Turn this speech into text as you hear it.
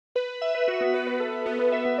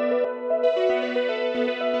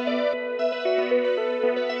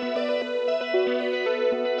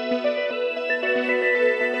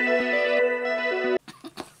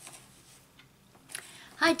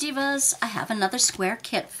Divas, I have another square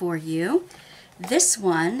kit for you. This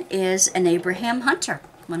one is an Abraham Hunter,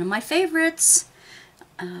 one of my favorites,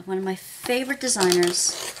 one of my favorite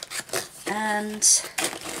designers, and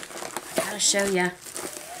I gotta show you.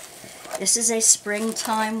 This is a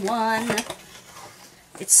springtime one.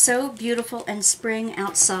 It's so beautiful and spring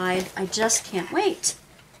outside. I just can't wait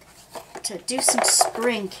to do some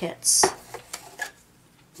spring kits.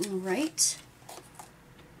 All right,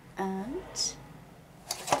 and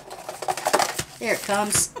there it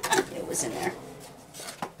comes. It was in there.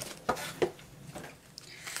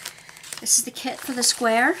 This is the kit for the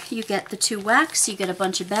square. You get the 2 wax, you get a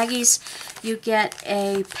bunch of baggies, you get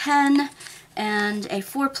a pen and a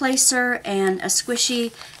 4-placer and a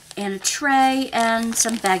squishy and a tray and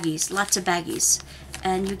some baggies, lots of baggies.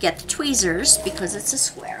 And you get the tweezers because it's a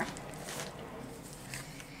square.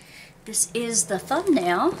 This is the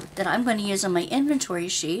thumbnail that I'm going to use on my inventory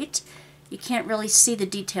sheet. You can't really see the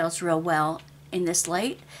details real well in this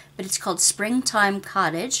light, but it's called Springtime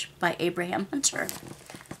Cottage by Abraham Hunter.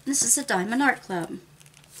 This is a Diamond Art Club.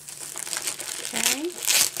 Okay.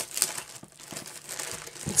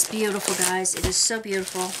 It's beautiful, guys. It is so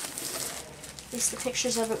beautiful. At least the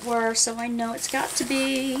pictures of it were, so I know it's got to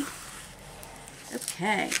be.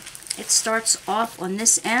 Okay. It starts off on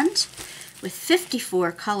this end with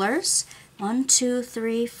 54 colors. 1, 2,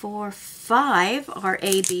 3, 4, 5 are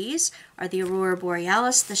ABs, are the Aurora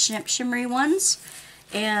Borealis, the shimmery ones.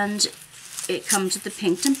 And it comes with the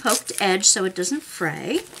pinked and poked edge so it doesn't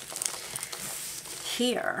fray.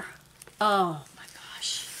 Here. Oh my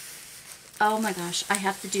gosh. Oh my gosh. I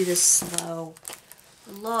have to do this slow.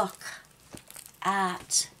 Look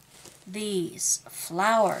at these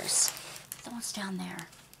flowers. The ones down there.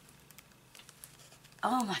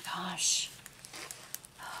 Oh my gosh.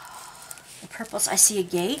 The purples. I see a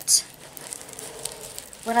gate.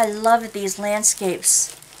 What I love at these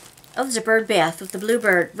landscapes. Oh, there's a bird bath with the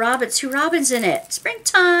bluebird. Robins. 2 robins in it.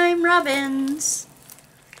 Springtime robins.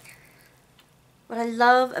 What I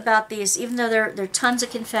love about these, even though there are tons of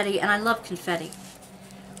confetti, and I love confetti,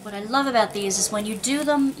 what I love about these is when you do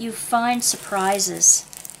them, you find surprises.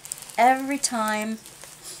 Every time.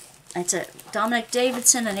 It's a Dominic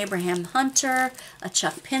Davidson, an Abraham Hunter, a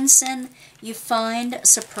Chuck Pinson. You find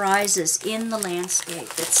surprises in the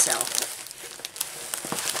landscape itself.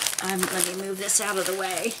 Let me move this out of the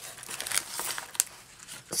way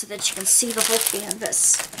so that you can see the whole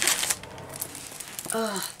canvas.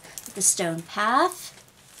 Oh, the stone path.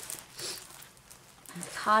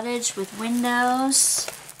 A cottage with windows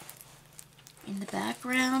in the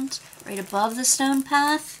background, right above the stone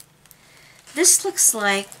path. This looks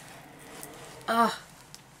like, oh,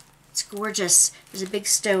 it's gorgeous. There's a big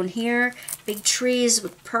stone here, big trees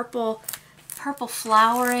with purple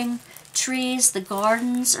flowering trees. The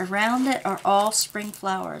gardens around it are all spring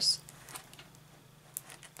flowers.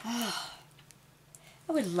 Oh,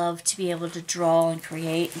 I would love to be able to draw and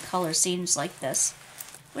create and color scenes like this.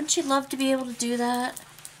 Wouldn't you love to be able to do that?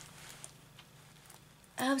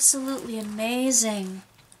 Absolutely amazing.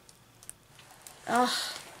 Oh,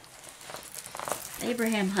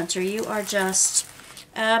 Abraham Hunter, you are just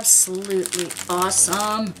absolutely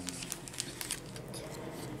awesome.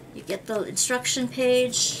 You get the instruction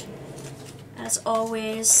page, as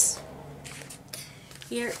always.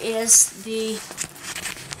 Here is the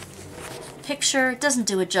picture. It doesn't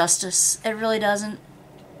do it justice. It really doesn't.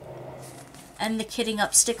 And the kitting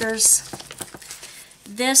up stickers.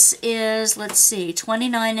 This is, let's see,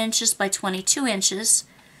 29 inches by 22 inches,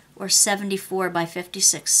 or 74 by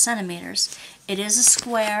 56 centimeters. It is a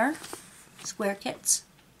square kits.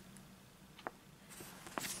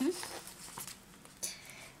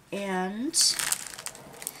 And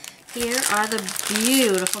here are the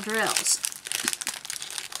beautiful drills.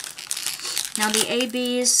 Now the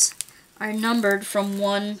ABs are numbered from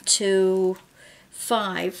 1 to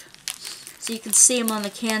 5, so you can see them on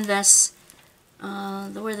the canvas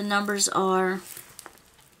where the numbers are.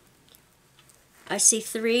 I see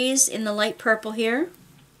 3s in the light purple here,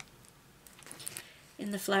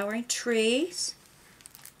 in the flowering trees.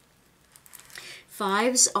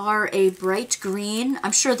 5s are a bright green.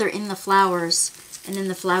 I'm sure they're in the flowers and in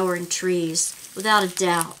the flowering trees, without a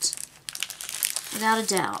doubt. Without a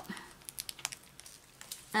doubt.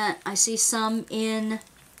 I see some in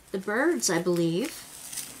the birds, I believe,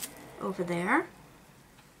 over there.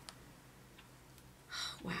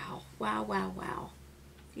 Wow, wow, wow, wow.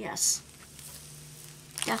 Yes.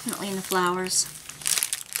 Definitely in the flowers.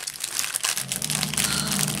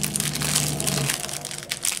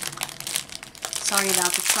 Sorry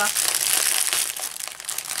about the truck.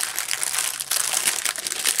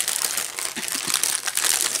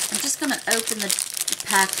 I'm just going to open the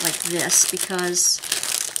packed like this because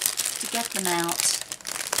to get them out,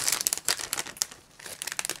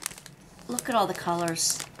 look at all the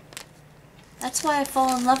colors. That's why I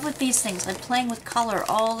fall in love with these things. I'm playing with color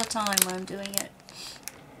all the time when I'm doing it.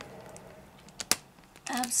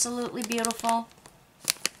 Absolutely beautiful.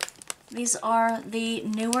 These are the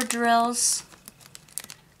newer drills.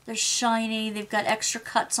 They're shiny. They've got extra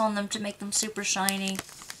cuts on them to make them super shiny.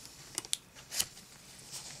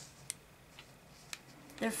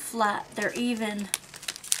 They're flat. They're even.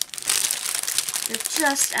 They're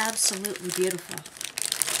just absolutely beautiful.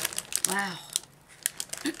 Wow.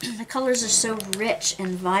 The colors are so rich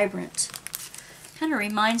and vibrant. Kind of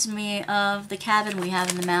reminds me of the cabin we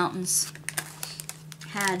have in the mountains.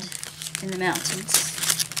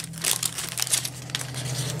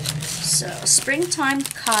 So, Springtime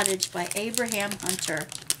Cottage by Abraham Hunter.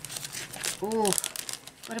 Ooh,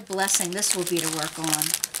 what a blessing this will be to work on.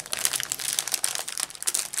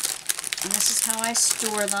 And this is how I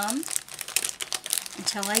store them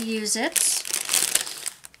until I use it.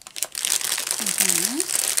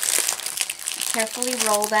 Carefully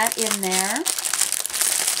roll that in there.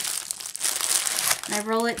 And I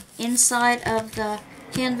roll it inside of the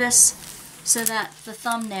canvas so that the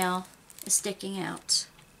thumbnail is sticking out.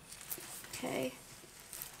 Okay.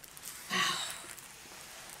 Wow.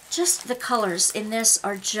 Just the colors in this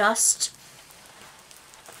are just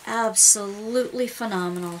absolutely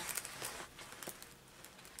phenomenal.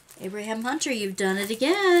 Abraham Hunter, you've done it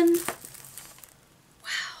again.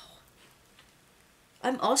 Wow.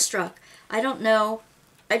 I'm awestruck. I don't know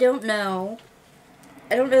the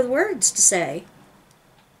words to say.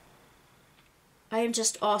 I am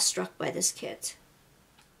just awestruck by this kit.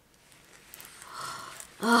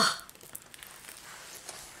 Oh.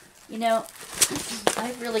 You know,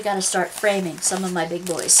 I've really got to start framing some of my big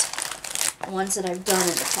boys. The ones that I've done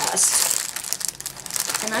in the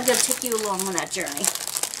past. And I'm going to take you along on that journey.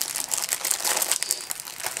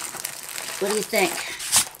 What do you think?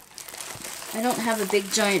 I don't have a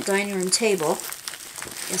big giant dining room table.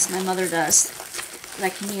 Yes, my mother does. That I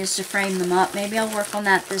can use to frame them up. Maybe I'll work on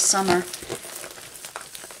that this summer.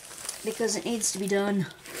 Because it needs to be done.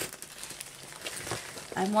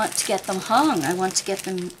 I want to get them hung. I want to get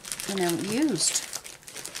them, you know, used.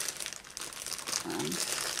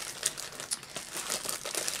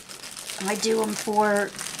 I do them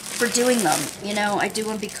for doing them. You know, I do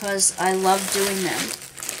them because I love doing them.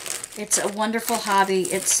 It's a wonderful hobby.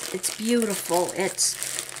 It's beautiful. It's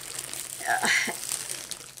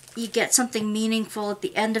you get something meaningful at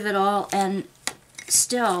the end of it all, and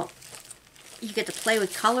still you get to play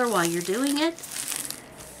with color while you're doing it.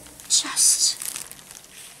 Just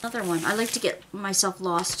another one. I like to get myself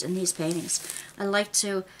lost in these paintings. I like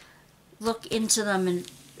to look into them and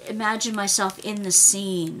imagine myself in the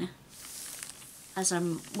scene as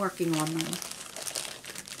I'm working on them.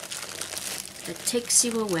 It takes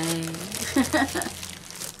you away.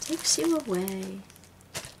 Takes you away.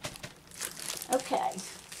 Okay,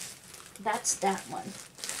 that's that one.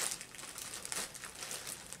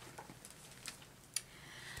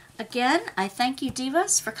 Again, I thank you,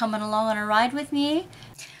 Divas, for coming along on a ride with me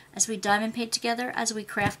as we diamond paint together, as we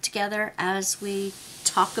craft together, as we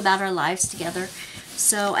talk about our lives together.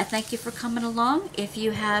 So I thank you for coming along. If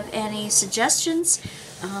you have any suggestions,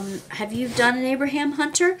 have you done an Abraham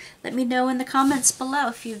Hunter? Let me know in the comments below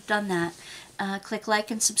if you've done that. Click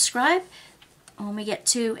like and subscribe. When we get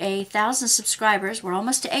to 1,000 subscribers, we're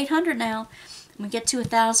almost to 800 now. When we get to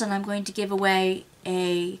 1,000, I'm going to give away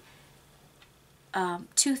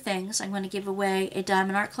two things. I'm going to give away a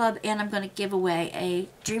Diamond Art Club, and I'm going to give away a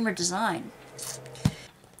Dreamer Design.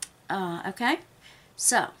 Okay?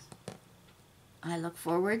 So, I look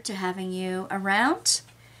forward to having you around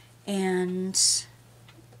and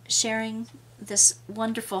sharing this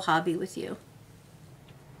wonderful hobby with you.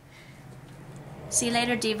 See you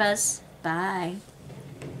later, Divas. Bye.